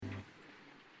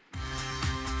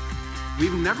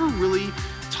We've never really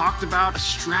talked about a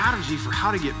strategy for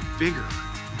how to get bigger,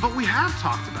 but we have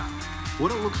talked about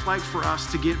what it looks like for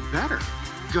us to get better.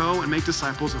 Go and make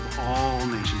disciples of all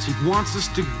nations. He wants us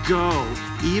to go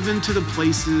even to the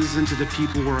places and to the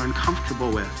people we're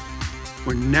uncomfortable with.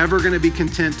 We're never going to be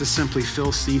content to simply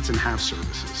fill seats and have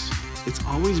services. It's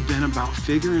always been about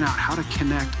figuring out how to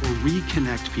connect or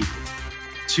reconnect people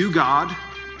to God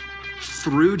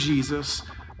through Jesus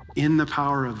in the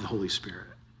power of the Holy Spirit.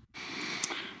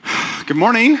 Good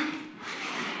morning.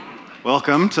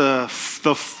 Welcome to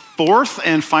the fourth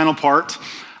and final part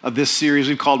of this series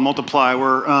we've called Multiply.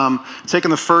 We're taking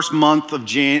the first month of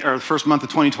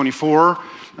 2024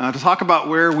 to talk about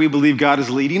where we believe God is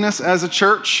leading us as a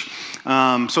church.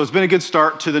 So it's been a good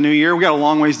start to the new year. We got a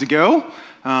long ways to go,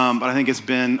 but I think it's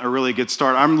been a really good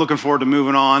start. I'm looking forward to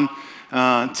moving on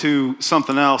to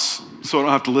something else, so I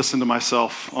don't have to listen to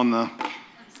myself on the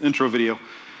intro video.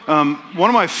 One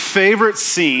of my favorite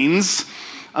scenes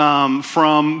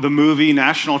from the movie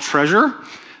National Treasure,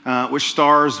 which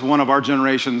stars one of our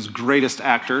generation's greatest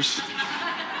actors,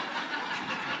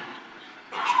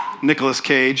 Nicolas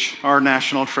Cage, our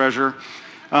national treasure.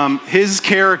 His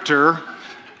character,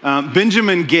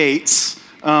 Benjamin Gates,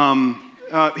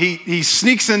 he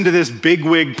sneaks into this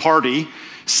bigwig party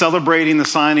celebrating the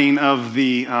signing of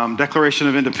the Declaration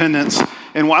of Independence.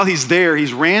 And while he's there,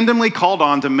 he's randomly called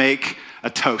on to make a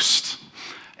toast.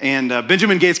 And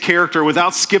Benjamin Gates' character,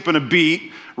 without skipping a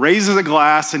beat, raises a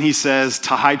glass and he says,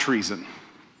 "To high treason."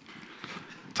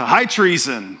 To high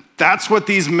treason. That's what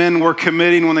these men were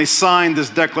committing when they signed this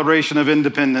Declaration of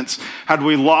Independence. Had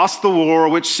we lost the war,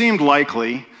 which seemed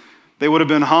likely, they would have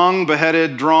been hung,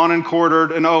 beheaded, drawn and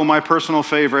quartered, and oh, my personal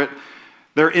favorite,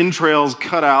 their entrails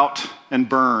cut out and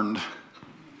burned.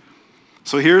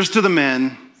 So here's to the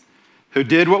men who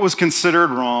did what was considered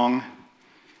wrong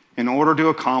in order to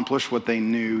accomplish what they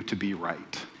knew to be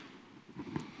right.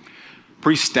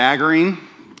 Pretty staggering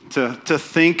to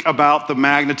think about the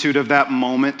magnitude of that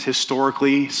moment,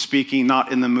 historically speaking, not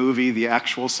in the movie, the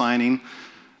actual signing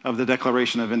of the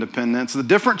Declaration of Independence. The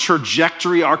different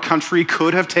trajectory our country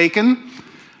could have taken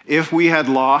if we had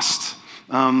lost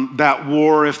that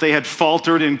war, if they had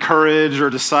faltered in courage or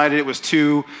decided it was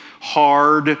too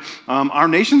hard. Our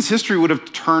nation's history would have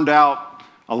turned out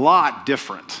a lot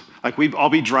different. Like we'd all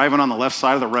be driving on the left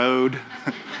side of the road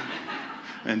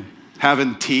and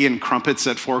having tea and crumpets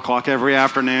at 4 o'clock every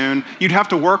afternoon. You'd have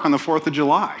to work on the 4th of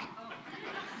July.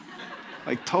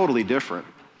 Like totally different.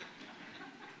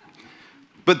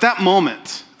 But that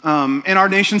moment in our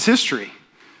nation's history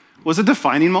was a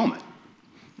defining moment.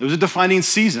 It was a defining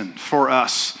season for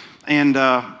us. And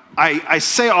I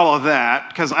say all of that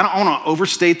because I don't want to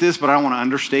overstate this, but I don't want to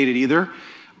understate it either.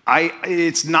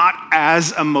 It's not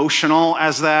as emotional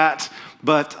as that,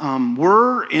 but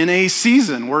we're in a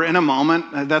season, we're in a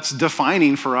moment that's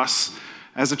defining for us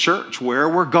as a church, where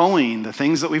we're going, the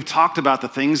things that we've talked about, the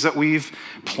things that we've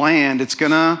planned. It's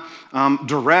going to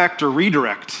direct or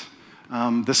redirect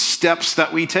the steps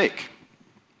that we take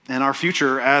in our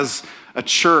future as a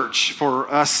church,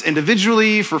 for us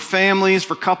individually, for families,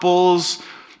 for couples,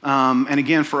 and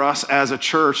again, for us as a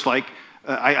church.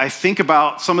 I think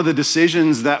about some of the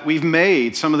decisions that we've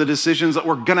made, some of the decisions that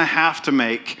we're going to have to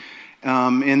make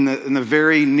in the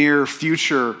very near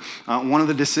future. One of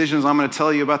the decisions I'm going to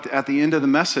tell you about at the end of the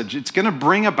message, it's going to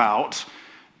bring about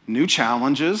new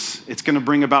challenges. It's going to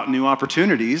bring about new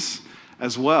opportunities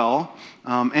as well.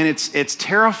 And it's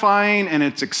terrifying and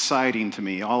it's exciting to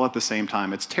me all at the same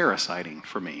time. It's terror-citing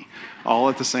for me all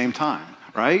at the same time,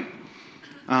 right?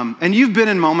 And you've been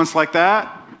in moments like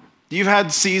that. You've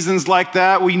had seasons like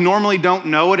that. We normally don't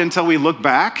know it until we look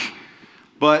back,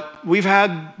 but we've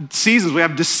had seasons, we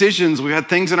have decisions, we had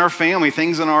things in our family,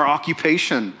 things in our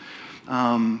occupation.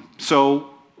 So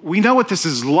we know what this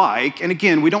is like. And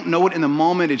again, we don't know it in the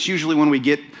moment. It's usually when we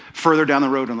get further down the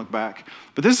road and look back.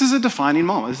 But this is a defining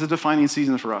moment. This is a defining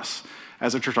season for us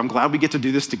as a church. I'm glad we get to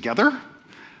do this together.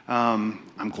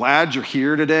 I'm glad you're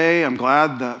here today. I'm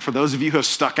glad that for those of you who have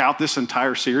stuck out this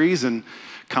entire series and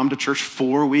come to church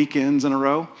 4 weekends in a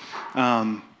row.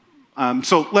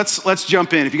 So let's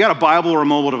jump in. If you got a Bible or a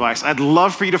mobile device, I'd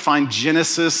love for you to find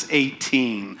Genesis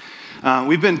 18.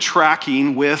 We've been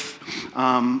tracking with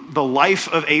the life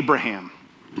of Abraham,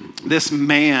 this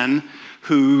man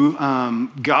who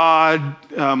God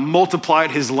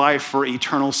multiplied his life for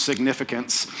eternal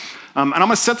significance. And I'm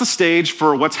going to set the stage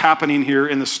for what's happening here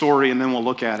in the story, and then we'll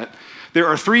look at it. There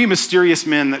are 3 mysterious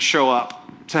men that show up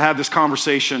to have this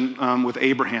conversation with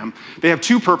Abraham. They have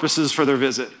 2 purposes for their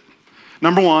visit.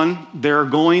 Number 1, they're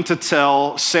going to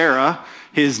tell Sarah,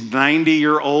 his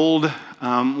 90-year-old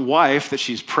wife, that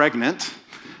she's pregnant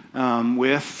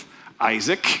with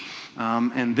Isaac.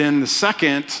 And then the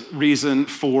second reason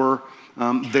for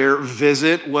their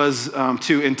visit was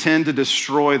to intend to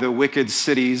destroy the wicked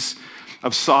cities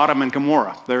of Sodom and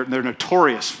Gomorrah. They're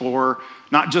notorious for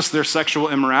not just their sexual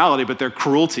immorality, but their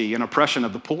cruelty and oppression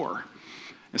of the poor.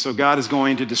 And so God is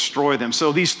going to destroy them.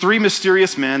 So these three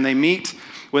mysterious men, they meet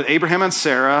with Abraham and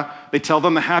Sarah. They tell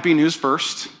them the happy news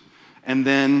first, and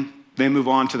then they move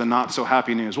on to the not so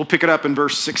happy news. We'll pick it up in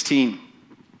verse 16.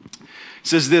 It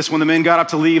says this: when the men got up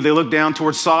to leave, they looked down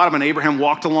towards Sodom, and Abraham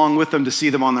walked along with them to see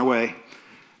them on their way.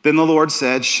 Then the Lord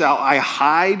said, shall I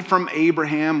hide from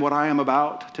Abraham what I am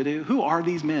about to do? Who are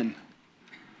these men?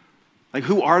 Like,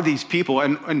 who are these people?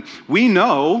 And we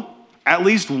know at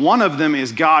least one of them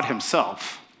is God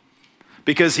himself,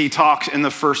 because he talks in the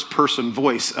first person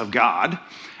voice of God.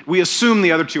 We assume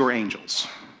the other two are angels.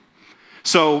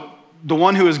 So the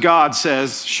one who is God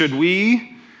says, should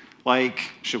we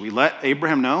let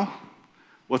Abraham know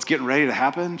what's getting ready to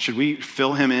happen? Should we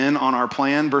fill him in on our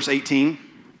plan? Verse 18,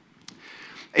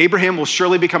 Abraham will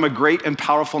surely become a great and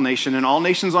powerful nation, and all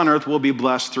nations on earth will be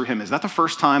blessed through him. Is that the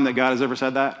first time that God has ever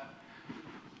said that?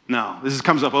 No, this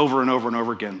comes up over and over and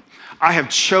over again. I have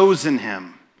chosen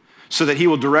him so that he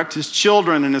will direct his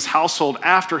children and his household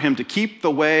after him to keep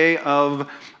the way of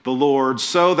the Lord,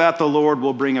 so that the Lord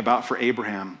will bring about for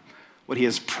Abraham what he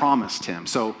has promised him.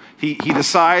 So he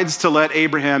decides to let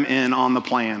Abraham in on the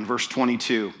plan. Verse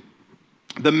 22.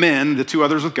 The men, the two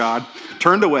others with God,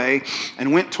 turned away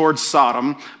and went towards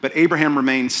Sodom, but Abraham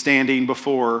remained standing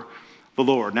before the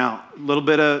Lord. Now, a little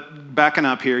bit of backing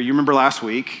up here. You remember last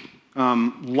week,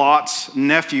 Abraham's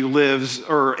nephew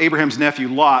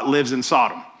Lot lives in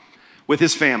Sodom with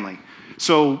his family.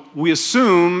 So we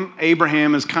assume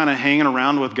Abraham is kind of hanging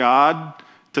around with God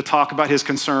to talk about his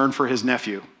concern for his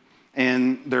nephew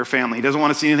and their family. He doesn't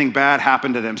want to see anything bad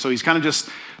happen to them. So he's kind of just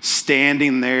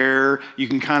standing there. You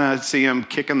can kind of see him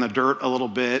kicking the dirt a little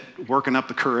bit, working up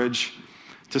the courage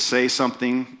to say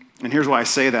something. And here's why I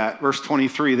say that. Verse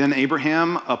 23, then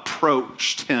Abraham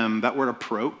approached him. That word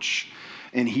approach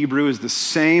in Hebrew is the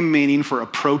same meaning for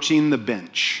approaching the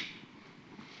bench.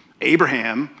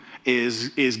 Abraham is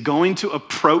going to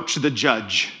approach the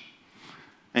judge.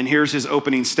 And here's his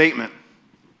opening statement.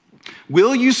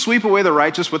 Will you sweep away the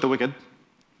righteous with the wicked?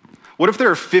 What if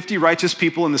there are 50 righteous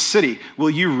people in the city?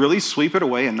 Will you really sweep it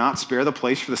away and not spare the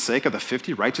place for the sake of the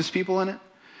 50 righteous people in it?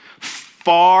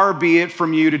 Far be it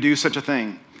from you to do such a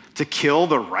thing, to kill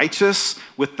the righteous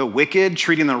with the wicked,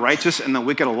 treating the righteous and the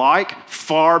wicked alike.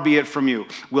 Far be it from you.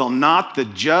 Will not the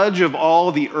judge of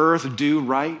all the earth do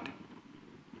right?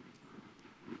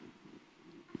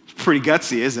 It's pretty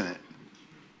gutsy, isn't it?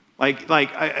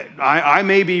 I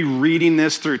may be reading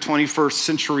this through 21st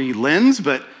century lens,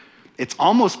 but it's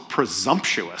almost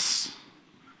presumptuous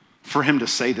for him to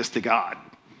say this to God.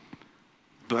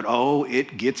 But oh,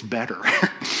 it gets better.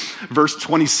 Verse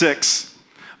 26,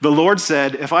 the Lord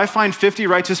said, if I find 50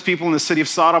 righteous people in the city of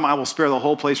Sodom, I will spare the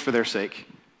whole place for their sake.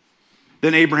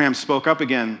 Then Abraham spoke up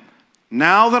again.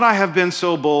 Now that I have been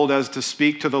so bold as to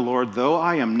speak to the Lord, though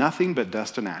I am nothing but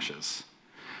dust and ashes,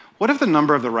 what if the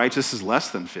number of the righteous is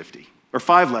less than 50, or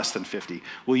 5 less than 50?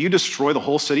 Will you destroy the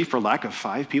whole city for lack of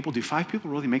 5 people? Do 5 people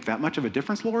really make that much of a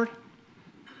difference, Lord?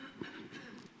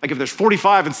 Like if there's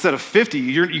 45 instead of 50,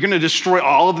 you're going to destroy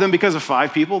all of them because of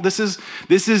 5 people? This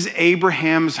is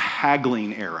Abraham's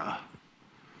haggling era.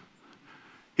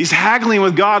 He's haggling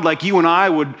with God like you and I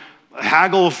would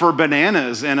haggle for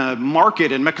bananas in a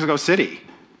market in Mexico City.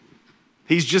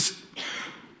 He's just,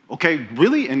 okay,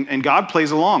 really? And God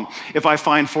plays along. If I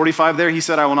find 45 there, he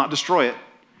said, I will not destroy it.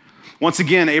 Once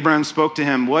again, Abraham spoke to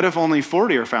him, what if only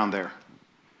 40 are found there?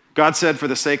 God said, for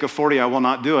the sake of 40, I will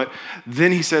not do it.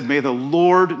 Then he said, may the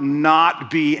Lord not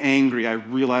be angry. I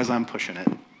realize I'm pushing it.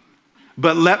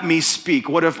 But let me speak.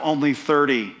 What if only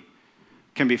 30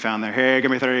 can be found there? Hey,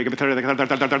 give me 30, give me 30,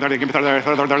 give me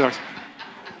 30.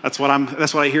 That's what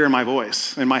I hear in my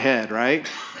voice, in my head, right?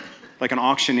 Like an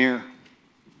auctioneer.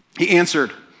 He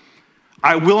answered,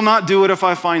 I will not do it if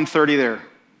I find 30 there.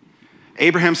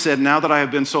 Abraham said, now that I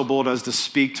have been so bold as to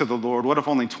speak to the Lord, what if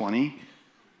only 20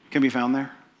 can be found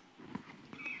there?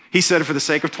 He said, for the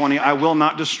sake of 20, I will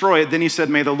not destroy it. Then he said,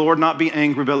 may the Lord not be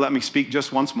angry, but let me speak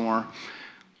just once more.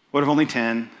 What if only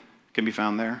 10 can be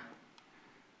found there?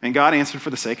 And God answered, for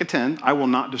the sake of 10, I will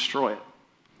not destroy it.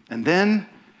 And then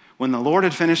when the Lord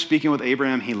had finished speaking with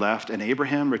Abraham, he left, and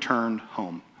Abraham returned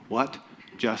home. What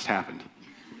just happened?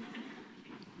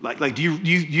 Like, do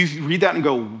you read that and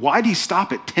go, why did he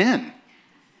stop at 10?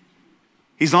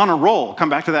 He's on a roll. Come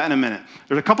back to that in a minute.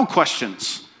 There's a couple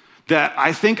questions that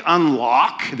I think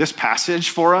unlock this passage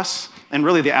for us and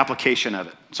really the application of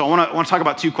it. So I want to talk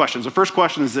about two questions. The first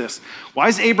question is this: why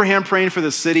is Abraham praying for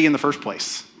the city in the first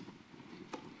place?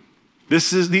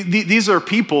 These are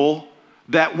people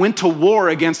that went to war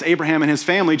against Abraham and his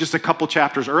family just a couple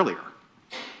chapters earlier.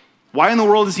 Why in the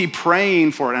world is he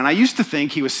praying for it? And I used to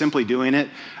think he was simply doing it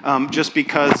just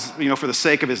because, for the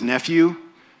sake of his nephew.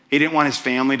 He didn't want his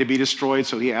family to be destroyed,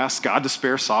 so he asked God to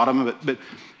spare Sodom. But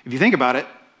if you think about it,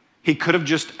 he could have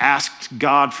just asked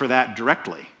God for that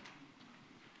directly.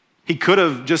 He could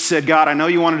have just said, God, I know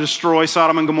you want to destroy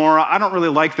Sodom and Gomorrah. I don't really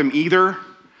like them either.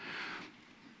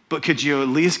 But could you at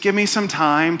least give me some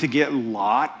time to get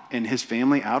Lot and his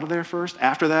family out of there first?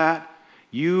 After that,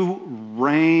 you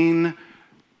rain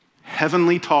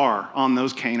heavenly tar on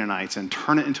those Canaanites and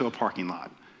turn it into a parking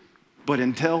lot. But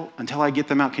until I get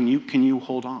them out, can you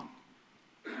hold on?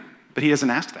 But he doesn't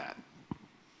ask that.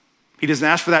 He doesn't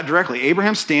ask for that directly.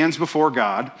 Abraham stands before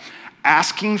God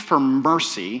asking for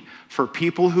mercy for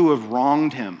people who have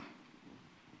wronged him,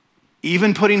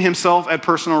 even putting himself at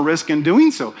personal risk in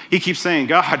doing so. He keeps saying,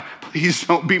 God, please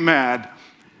don't be mad.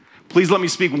 Please let me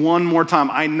speak one more time.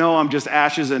 I know I'm just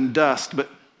ashes and dust, but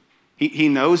he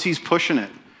knows he's pushing it.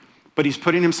 But he's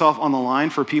putting himself on the line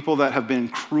for people that have been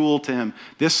cruel to him.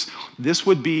 This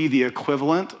would be the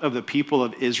equivalent of the people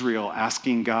of Israel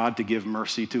asking God to give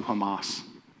mercy to Hamas.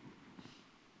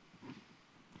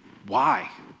 Why?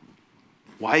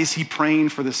 Why is he praying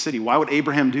for the city? Why would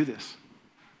Abraham do this?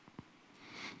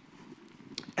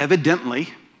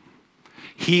 Evidently,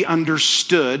 he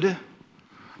understood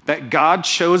that God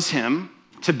chose him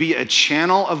to be a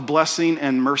channel of blessing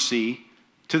and mercy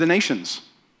to the nations.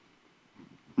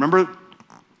 Remember,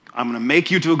 I'm going to make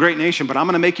you to a great nation, but I'm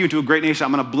going to make you to a great nation.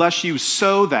 I'm going to bless you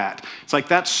so that. It's like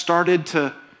that started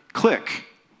to click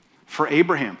for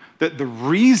Abraham. That the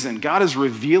reason God is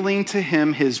revealing to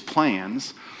him his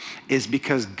plans is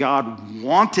because God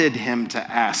wanted him to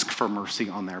ask for mercy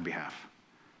on their behalf.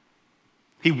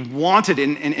 He wanted,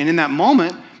 and in that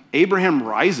moment, Abraham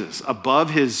rises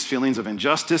above his feelings of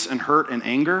injustice and hurt and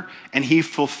anger, and he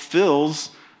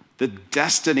fulfills the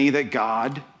destiny that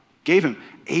God gave him.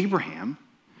 Abraham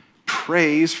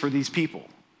prays for these people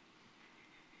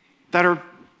that are,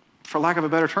 for lack of a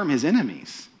better term, his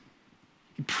enemies.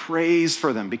 He prays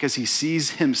for them because he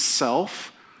sees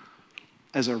himself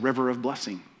as a river of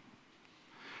blessing.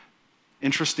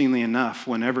 Interestingly enough,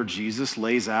 whenever Jesus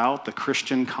lays out the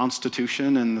Christian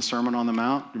constitution in the Sermon on the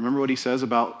Mount, remember what he says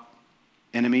about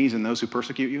enemies and those who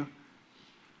persecute you?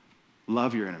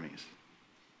 Love your enemies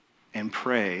and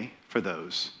pray for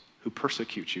those who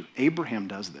persecute you. Abraham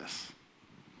does this.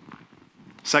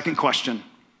 Second question,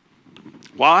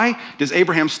 why does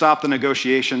Abraham stop the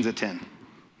negotiations at 10?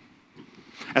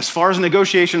 As far as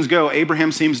negotiations go,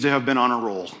 Abraham seems to have been on a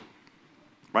roll,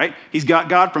 right? He's got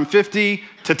God from 50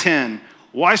 to 10.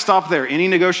 Why stop there? Any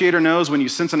negotiator knows when you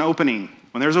sense an opening,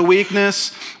 when there's a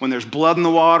weakness, when there's blood in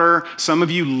the water. Some of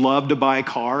you love to buy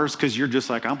cars because you're just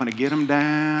like, I'm going to get them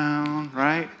down,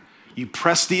 right? You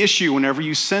press the issue whenever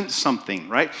you sense something,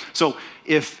 right? So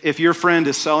if your friend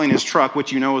is selling his truck,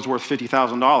 which you know is worth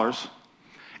 $50,000,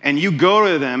 and you go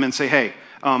to them and say, hey,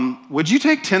 would you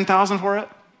take $10,000 for it?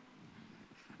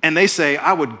 And they say,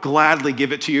 I would gladly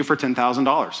give it to you for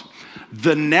 $10,000.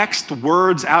 The next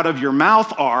words out of your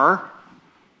mouth are,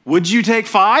 would you take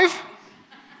 5?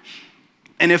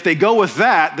 And if they go with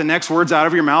that, the next words out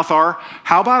of your mouth are,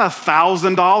 how about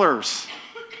 $1,000?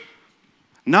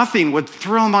 Nothing would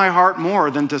thrill my heart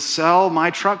more than to sell my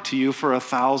truck to you for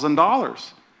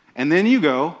 $1,000. And then you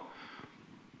go,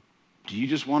 do you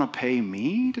just want to pay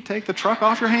me to take the truck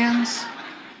off your hands?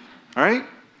 All right?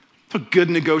 That's what good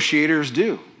negotiators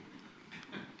do.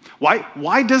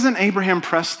 Why doesn't Abraham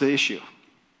press the issue?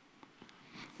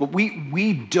 Well,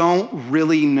 we don't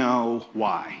really know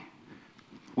why.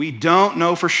 We don't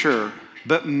know for sure,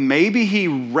 but maybe he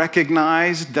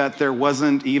recognized that there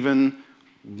wasn't even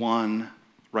one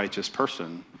righteous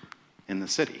person in the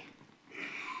city.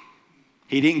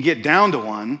 He didn't get down to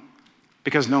one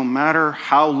because no matter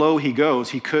how low he goes,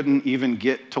 he couldn't even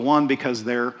get to one because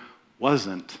there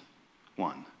wasn't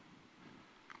one.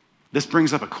 This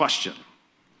brings up a question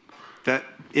that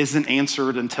isn't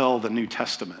answered until the New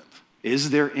Testament. Is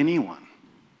there anyone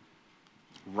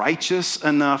righteous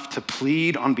enough to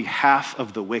plead on behalf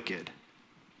of the wicked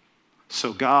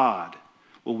so God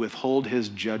will withhold his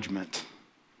judgment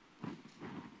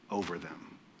over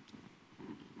them?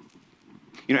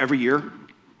 You know, every year,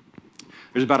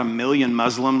 there's about 1 million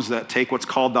Muslims that take what's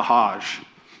called the Hajj,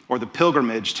 or the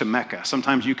pilgrimage to Mecca.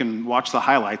 Sometimes you can watch the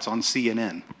highlights on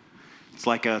CNN. It's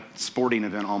like a sporting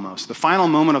event almost. The final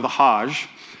moment of the Hajj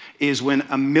is when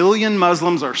 1 million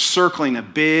Muslims are circling a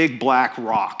big black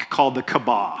rock called the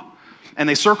Kaaba. and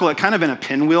they circle it kind of in a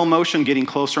pinwheel motion, getting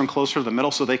closer and closer to the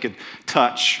middle so they could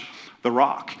touch the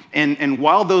rock. And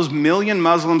while those million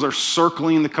Muslims are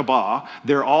circling the Kaaba,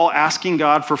 they're all asking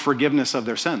God for forgiveness of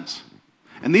their sins.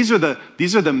 And these are the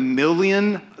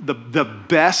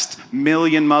best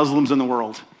million Muslims in the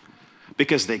world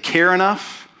because they care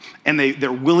enough and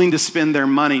they're willing to spend their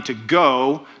money to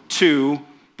go to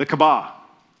the Kaaba.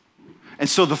 And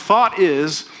so the thought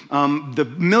is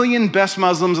the million best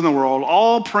Muslims in the world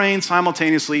all praying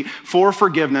simultaneously for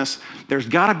forgiveness. There's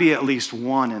got to be at least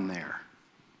one in there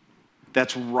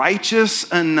that's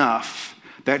righteous enough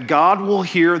that God will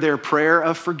hear their prayer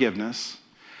of forgiveness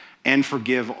and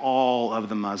forgive all of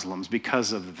the Muslims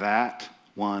because of that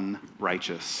one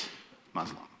righteous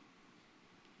Muslim.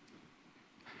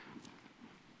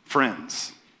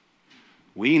 Friends,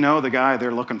 we know the guy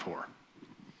they're looking for.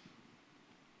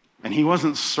 And he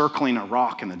wasn't circling a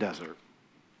rock in the desert.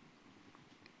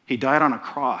 He died on a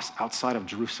cross outside of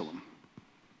Jerusalem.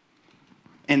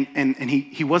 And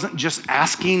he wasn't just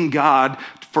asking God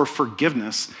for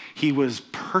forgiveness. He was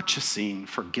purchasing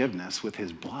forgiveness with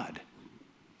his blood.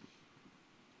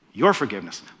 Your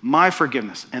forgiveness, my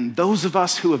forgiveness, and those of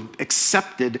us who have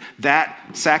accepted that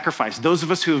sacrifice, those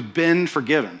of us who have been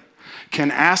forgiven,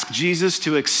 can ask Jesus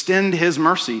to extend his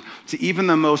mercy to even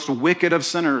the most wicked of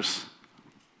sinners.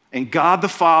 And God the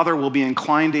Father will be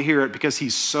inclined to hear it because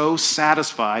he's so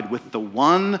satisfied with the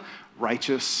one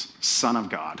righteous Son of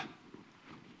God.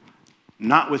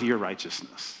 Not with your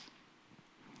righteousness,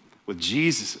 with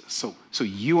Jesus. So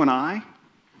you and I,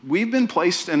 we've been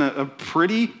placed in a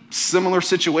pretty similar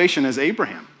situation as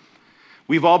Abraham.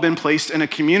 We've all been placed in a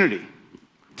community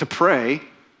to pray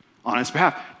on his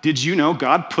behalf. Did you know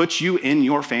God put you in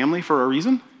your family for a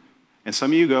reason? And some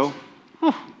of you go,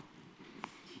 oh,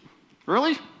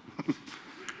 really?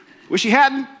 Wish he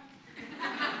hadn't.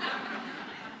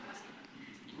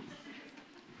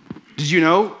 Did you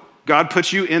know God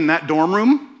put you in that dorm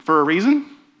room for a reason?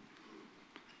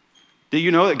 Do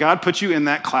you know that God put you in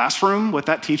that classroom with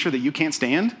that teacher that you can't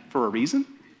stand for a reason?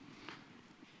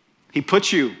 He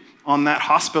put you on that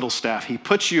hospital staff. He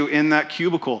put you in that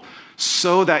cubicle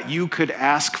so that you could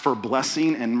ask for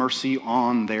blessing and mercy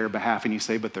on their behalf. And you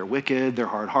say, but they're wicked, they're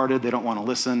hard-hearted, they don't want to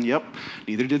listen. Yep,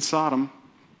 neither did Sodom.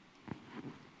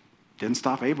 Didn't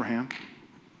stop Abraham.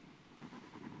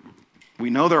 We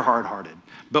know they're hard-hearted,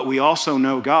 but we also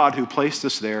know God who placed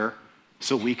us there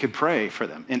so we could pray for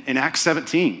them. In Acts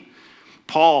 17,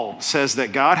 Paul says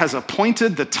that God has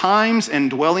appointed the times and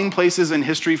dwelling places in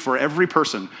history for every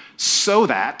person so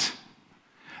that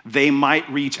they might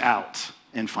reach out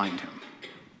and find him.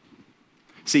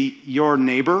 See, your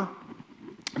neighbor,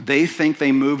 they think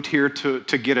they moved here to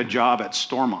get a job at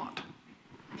Stormont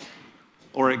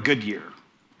or at Goodyear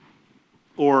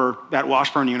or at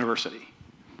Washburn University.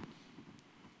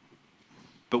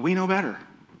 But we know better.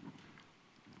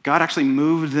 God actually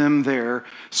moved them there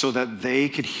so that they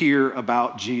could hear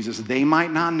about Jesus. They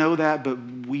might not know that, but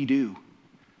we do.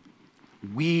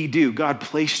 We do. God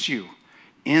placed you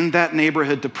in that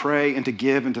neighborhood to pray and to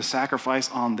give and to sacrifice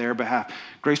on their behalf.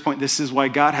 Grace Point, this is why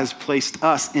God has placed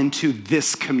us into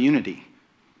this community.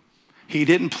 He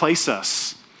didn't place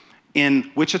us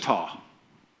in Wichita.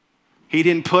 He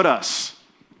didn't put us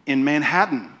in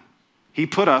Manhattan. He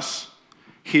put us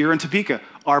here in Topeka.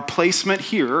 Our placement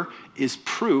here is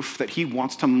proof that he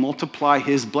wants to multiply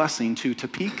his blessing to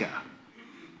Topeka.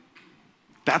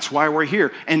 That's why we're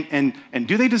here. And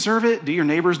do they deserve it? Do your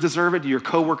neighbors deserve it? Do your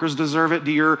coworkers deserve it?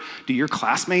 Do your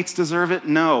classmates deserve it?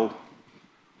 No.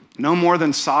 No more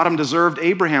than Sodom deserved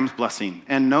Abraham's blessing,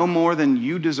 and no more than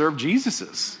you deserve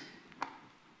Jesus's.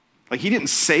 Like, he didn't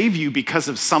save you because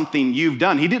of something you've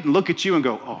done. He didn't look at you and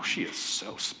go, oh, she is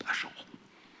so special.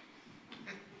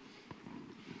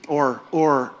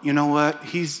 Or you know what?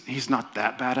 He's not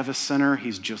that bad of a sinner.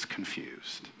 He's just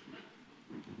confused.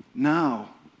 No.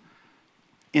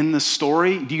 In the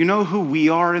story, do you know who we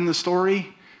are in the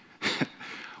story?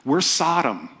 We're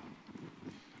Sodom.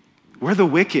 We're the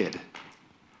wicked.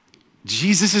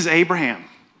 Jesus is Abraham,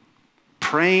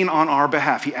 praying on our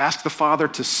behalf. He asked the Father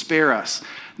to spare us,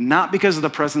 not because of the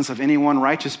presence of anyone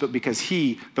righteous, but because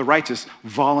he, the righteous,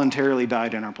 voluntarily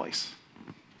died in our place.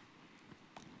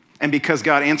 And because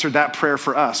God answered that prayer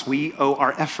for us, we owe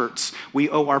our efforts, we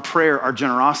owe our prayer, our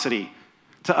generosity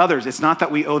to others. It's not that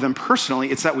we owe them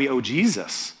personally, it's that we owe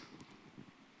Jesus.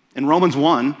 In Romans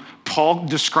 1, Paul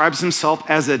describes himself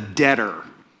as a debtor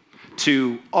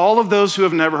to all of those who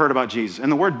have never heard about Jesus.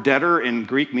 And the word debtor in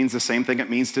Greek means the same thing it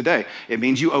means today. It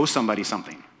means you owe somebody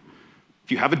something.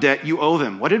 If you have a debt, you owe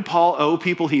them. What did Paul owe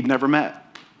people he'd never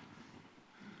met?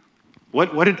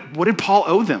 What did Paul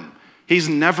owe them? He's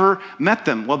never met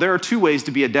them. Well, there are two ways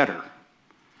to be a debtor.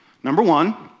 Number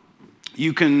one,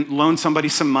 you can loan somebody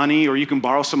some money, or you can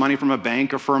borrow some money from a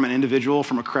bank or from an individual,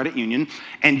 from a credit union,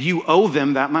 and you owe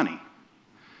them that money.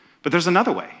 But there's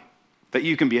another way that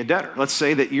you can be a debtor. Let's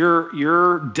say that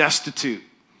you're destitute,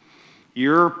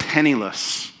 you're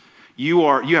penniless, you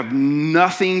have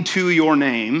nothing to your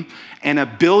name, and a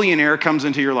billionaire comes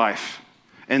into your life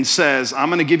and says, I'm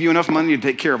going to give you enough money to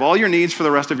take care of all your needs for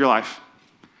the rest of your life.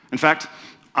 In fact,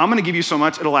 I'm going to give you so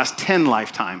much it'll last 10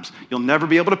 lifetimes. You'll never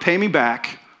be able to pay me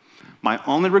back. My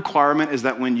only requirement is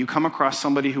that when you come across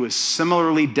somebody who is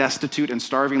similarly destitute and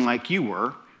starving like you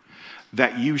were,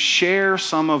 that you share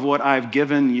some of what I've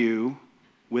given you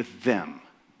with them.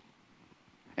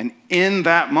 And in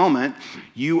that moment,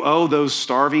 you owe those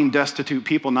starving, destitute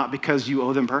people not because you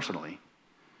owe them personally,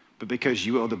 but because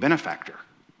you owe the benefactor.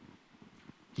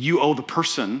 You owe the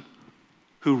person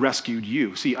who rescued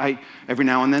you. See, every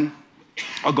now and then,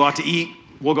 I'll go out to eat.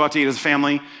 We'll go out to eat as a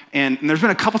family, and there's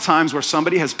been a couple times where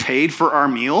somebody has paid for our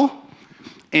meal,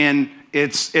 and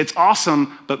it's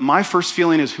awesome, but my first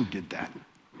feeling is, who did that,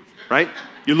 right?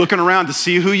 You're looking around to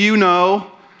see who you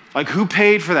know, like who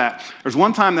paid for that. There's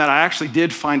one time that I actually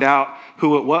did find out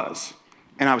who it was,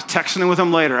 and I was texting with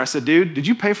him later. I said, dude, did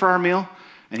you pay for our meal?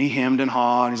 And he hemmed and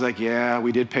hawed, and he's like, yeah,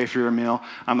 we did pay for your meal.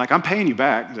 I'm like, I'm paying you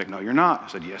back. He's like, no, you're not. I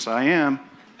said, yes, I am.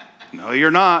 No, you're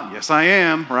not. Yes, I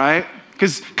am, right?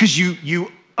 Because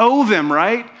you owe them,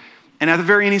 right? And at the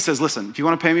very end, he says, listen, if you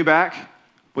want to pay me back,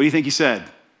 what do you think he said?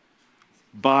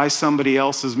 Buy somebody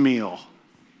else's meal.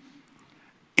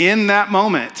 In that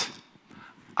moment,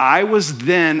 I was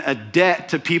then a debt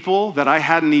to people that I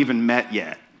hadn't even met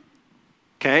yet.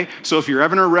 Okay? So if you're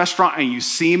ever in a restaurant and you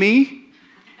see me,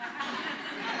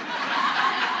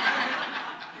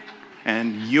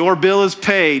 and your bill is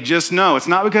paid, just know it's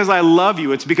not because I love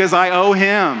you, it's because I owe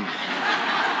him.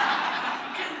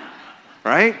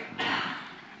 Right?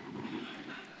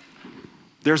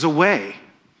 There's a way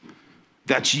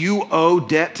that you owe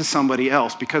debt to somebody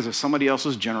else because of somebody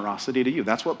else's generosity to you.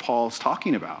 That's what Paul's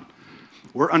talking about.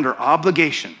 We're under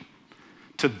obligation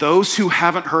to those who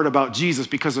haven't heard about Jesus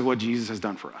because of what Jesus has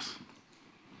done for us.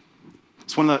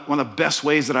 It's one of the best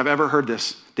ways that I've ever heard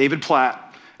this. David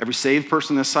Platt, every saved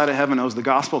person this side of heaven owes the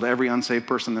gospel to every unsaved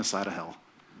person this side of hell.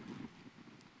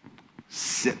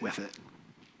 Sit with it.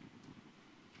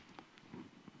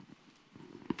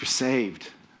 If you're saved,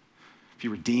 if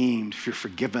you're redeemed, if you're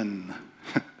forgiven,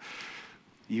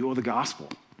 you owe the gospel.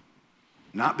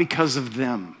 Not because of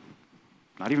them,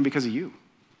 not even because of you,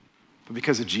 but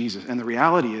because of Jesus. And the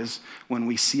reality is, when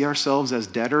we see ourselves as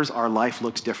debtors, our life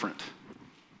looks different.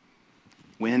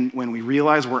 When we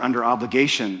realize we're under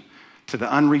obligation to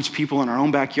the unreached people in our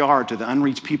own backyard, to the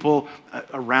unreached people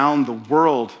around the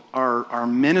world, our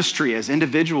ministry as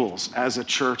individuals, as a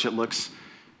church, it looks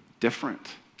different.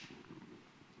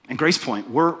 And Grace Point,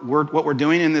 what we're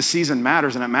doing in this season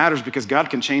matters, and it matters because God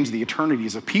can change the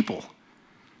eternities of people.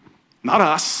 Not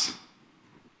us.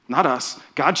 Not us.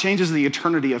 God changes the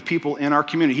eternity of people in our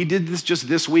community. He did this just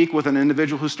this week with an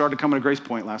individual who started coming to Grace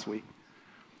Point last week.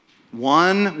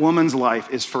 One woman's life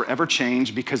is forever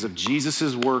changed because of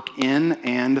Jesus' work in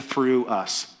and through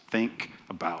us. Think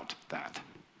about that.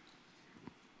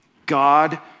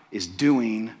 God is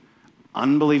doing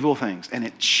unbelievable things, and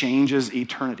it changes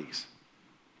eternities.